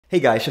Hey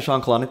guys,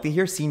 Shashank Kalanithi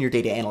here, Senior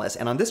Data Analyst,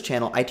 and on this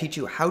channel, I teach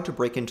you how to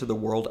break into the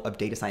world of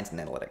data science and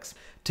analytics.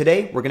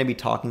 Today, we're going to be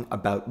talking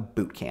about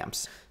boot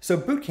camps. So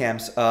boot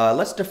camps,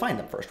 let's define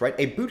them first, right?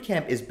 A boot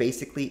camp is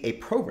basically a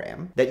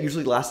program that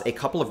usually lasts a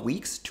couple of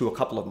weeks to a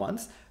couple of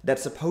months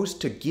that's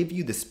supposed to give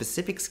you the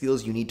specific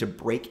skills you need to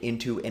break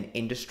into an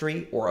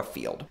industry or a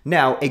field.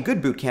 Now, a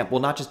good boot camp will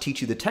not just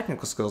teach you the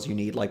technical skills you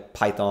need, like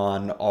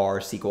Python, R,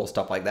 SQL,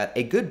 stuff like that.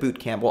 A good boot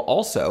camp will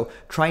also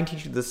try and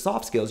teach you the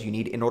soft skills you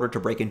need in order to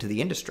break into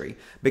the industry.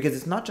 Because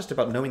it's not just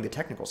about knowing the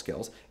technical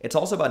skills, it's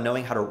also about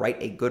knowing how to write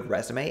a good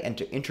resume and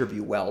to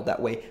interview well.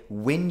 That way,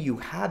 when you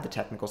have the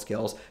technical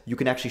skills, you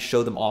can actually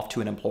show them off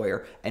to an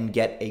employer and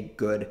get a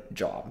good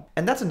job.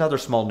 And that's another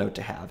small note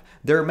to have.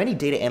 There are many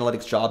data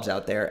analytics jobs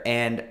out there,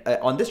 and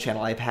on this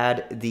channel, I've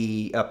had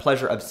the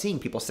pleasure of seeing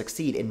people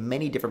succeed in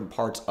many different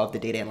parts of the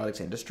data analytics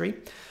industry.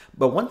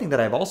 But one thing that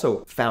I've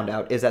also found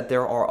out is that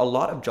there are a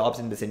lot of jobs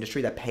in this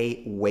industry that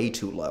pay way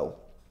too low.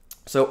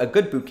 So a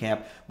good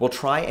bootcamp will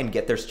try and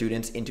get their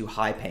students into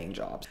high-paying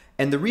jobs.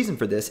 And the reason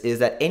for this is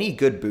that any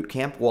good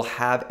bootcamp will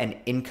have an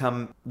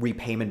income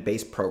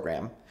repayment-based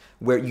program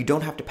where you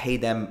don't have to pay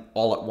them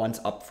all at once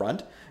up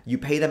front. You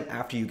pay them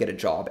after you get a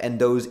job. And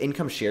those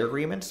income share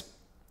agreements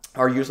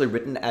are usually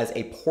written as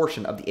a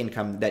portion of the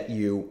income that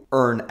you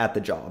earn at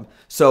the job.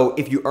 So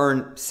if you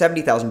earn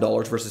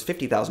 $70,000 versus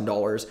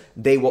 $50,000,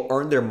 they will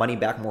earn their money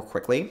back more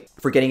quickly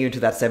for getting you into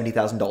that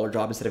 $70,000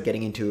 job instead of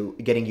getting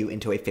you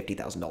into a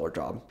 $50,000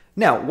 job.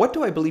 Now, what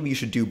do I believe you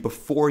should do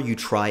before you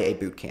try a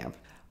boot camp?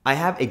 I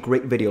have a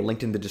great video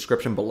linked in the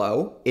description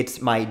below.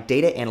 It's my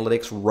data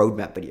analytics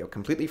roadmap video,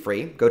 completely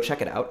free. Go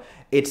check it out.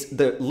 It's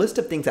the list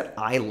of things that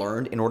I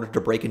learned in order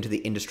to break into the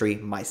industry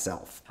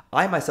myself.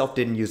 I myself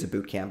didn't use a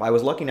boot camp. I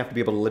was lucky enough to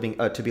be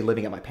able to be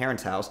living at my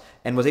parents' house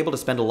and was able to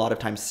spend a lot of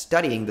time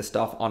studying the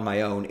stuff on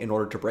my own in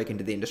order to break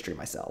into the industry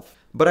myself.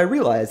 But I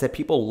realized that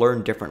people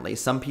learn differently.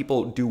 Some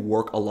people do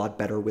work a lot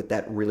better with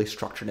that really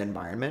structured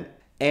environment,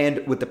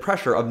 and with the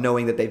pressure of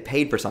knowing that they've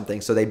paid for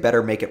something, so they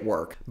better make it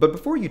work. But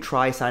before you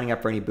try signing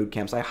up for any boot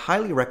camps, I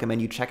highly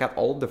recommend you check out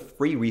all of the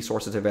free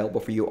resources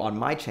available for you on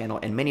my channel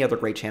and many other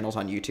great channels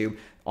on YouTube,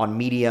 on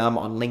Medium,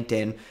 on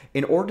LinkedIn,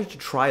 in order to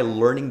try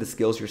learning the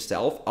skills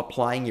yourself,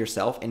 applying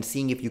yourself, and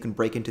seeing if you can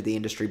break into the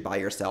industry by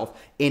yourself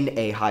in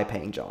a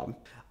high-paying job.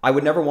 I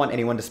would never want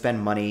anyone to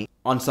spend money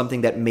on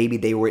something that maybe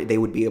they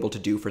would be able to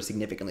do for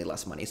significantly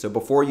less money. So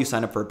before you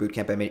sign up for a boot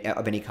camp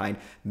of any kind,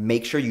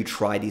 make sure you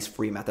try these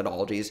free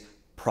methodologies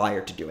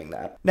prior to doing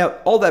that. Now,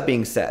 all that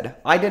being said,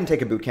 I didn't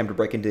take a boot camp to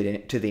break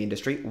into the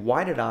industry.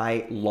 Why did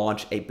I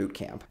launch a boot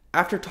camp?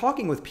 After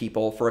talking with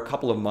people for a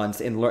couple of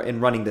months in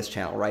running this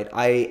channel, right,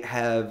 I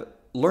have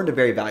learned a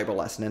very valuable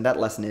lesson, and that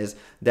lesson is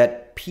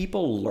that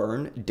people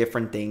learn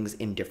different things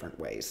in different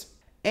ways.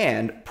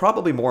 And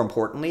probably more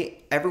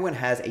importantly, everyone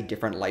has a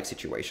different life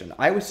situation.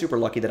 I was super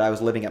lucky that I was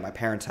living at my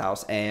parents'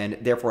 house and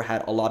therefore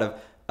had a lot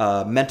of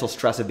mental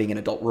stress of being an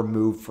adult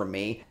removed from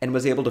me and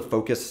was able to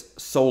focus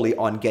solely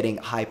on getting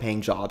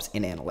high-paying jobs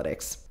in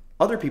analytics.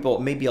 Other people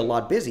may be a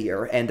lot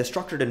busier, and the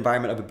structured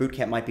environment of a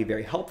bootcamp might be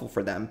very helpful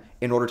for them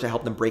in order to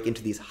help them break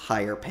into these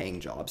higher-paying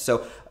jobs.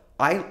 So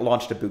I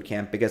launched a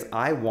bootcamp because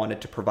I wanted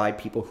to provide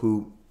people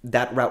who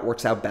that route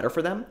works out better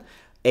for them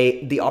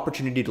the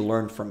opportunity to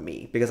learn from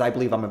me, because I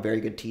believe I'm a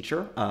very good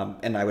teacher,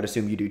 and I would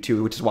assume you do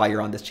too, which is why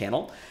you're on this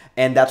channel.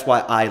 And that's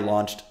why I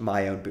launched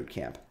my own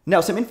bootcamp. Now,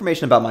 some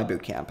information about my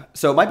bootcamp.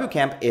 So my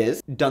bootcamp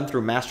is done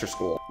through Master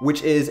School,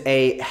 which is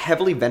a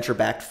heavily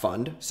venture-backed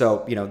fund.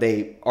 So, you know,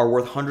 they are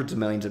worth hundreds of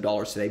millions of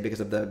dollars today because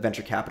of the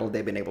venture capital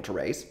they've been able to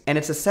raise. And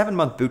it's a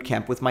 7-month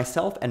bootcamp with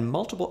myself and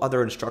multiple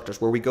other instructors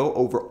where we go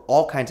over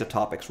all kinds of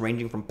topics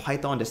ranging from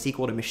Python to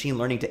SQL to machine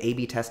learning to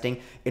A/B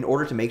testing in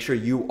order to make sure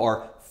you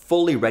are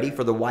fully ready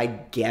for the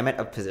wide gamut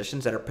of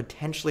positions that are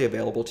potentially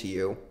available to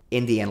you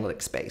in the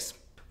analytics space.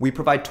 We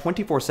provide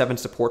 24/7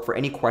 support for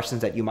any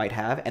questions that you might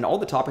have, and all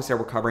the topics that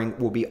we're covering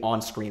will be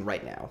on screen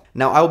right now.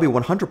 Now, I will be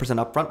 100%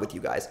 upfront with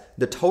you guys.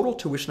 The total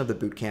tuition of the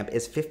bootcamp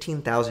is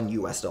 $15,000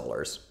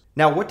 US.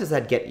 Now, what does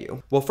that get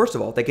you? Well, first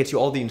of all, that gets you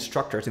all the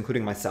instructors,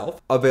 including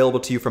myself, available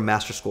to you from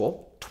Master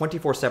School,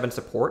 24/7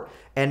 support,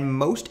 and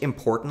most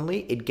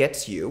importantly, it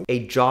gets you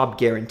a job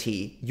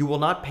guarantee. You will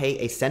not pay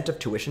a cent of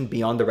tuition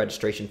beyond the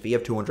registration fee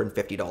of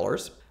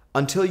 $250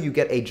 until you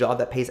get a job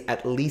that pays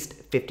at least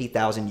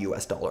 $50,000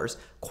 US.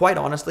 Quite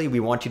honestly, we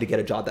want you to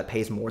get a job that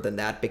pays more than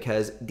that,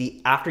 because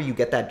after you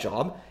get that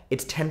job,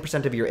 it's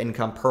 10% of your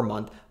income per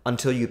month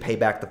until you pay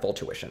back the full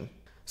tuition.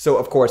 So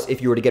of course,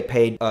 if you were to get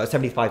paid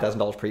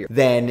 $75,000 per year,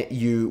 then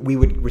we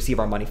would receive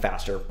our money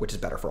faster, which is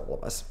better for all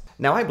of us.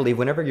 Now, I believe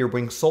whenever you're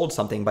being sold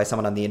something by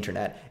someone on the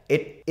internet,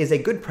 it is a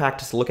good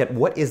practice to look at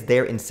what is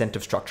their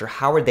incentive structure.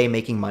 How are they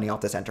making money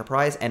off this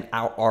enterprise? And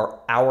are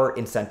our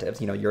incentives,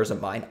 you know, yours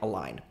and mine,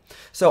 aligned?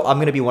 So I'm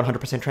going to be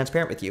 100%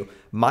 transparent with you.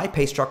 My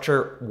pay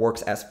structure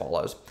works as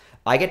follows.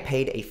 I get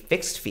paid a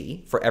fixed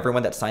fee for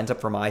everyone that signs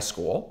up for my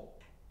school,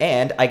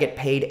 and I get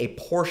paid a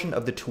portion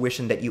of the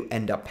tuition that you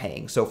end up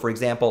paying. So for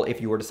example, if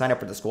you were to sign up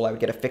for the school, I would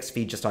get a fixed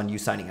fee just on you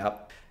signing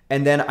up.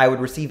 And then I would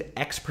receive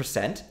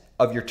X%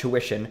 of your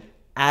tuition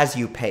as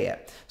you pay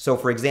it. So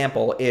for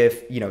example,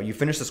 if you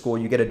finish the school,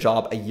 you get a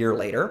job a year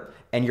later,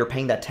 and you're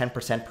paying that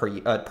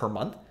 10% per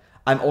month,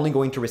 I'm only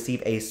going to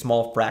receive a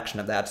small fraction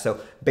of that. So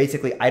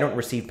basically, I don't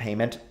receive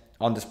payment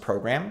on this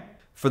program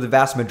for the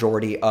vast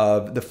majority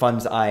of the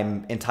funds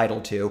I'm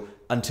entitled to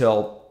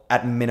until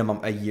at minimum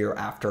a year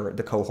after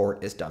the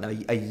cohort is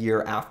done, a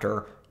year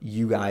after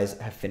you guys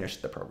have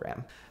finished the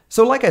program.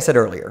 So like I said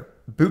earlier,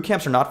 boot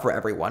camps are not for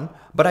everyone,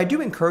 but I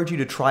do encourage you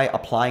to try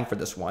applying for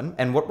this one.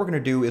 And what we're going to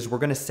do is we're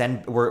going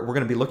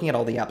to be looking at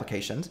all the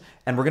applications,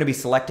 and we're going to be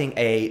selecting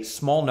a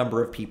small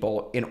number of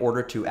people in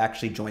order to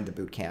actually join the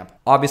boot camp.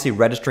 Obviously,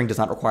 registering does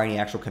not require any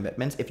actual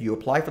commitments. If you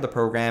apply for the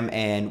program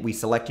and we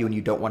select you and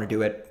you don't want to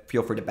do it,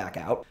 feel free to back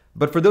out.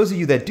 But for those of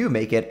you that do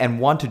make it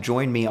and want to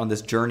join me on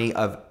this journey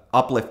of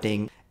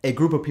uplifting a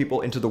group of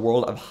people into the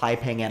world of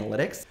high-paying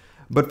analytics,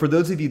 but for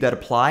those of you that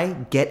apply,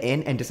 get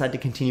in, and decide to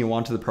continue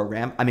on to the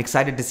program, I'm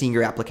excited to see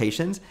your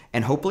applications,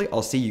 and hopefully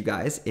I'll see you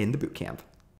guys in the bootcamp.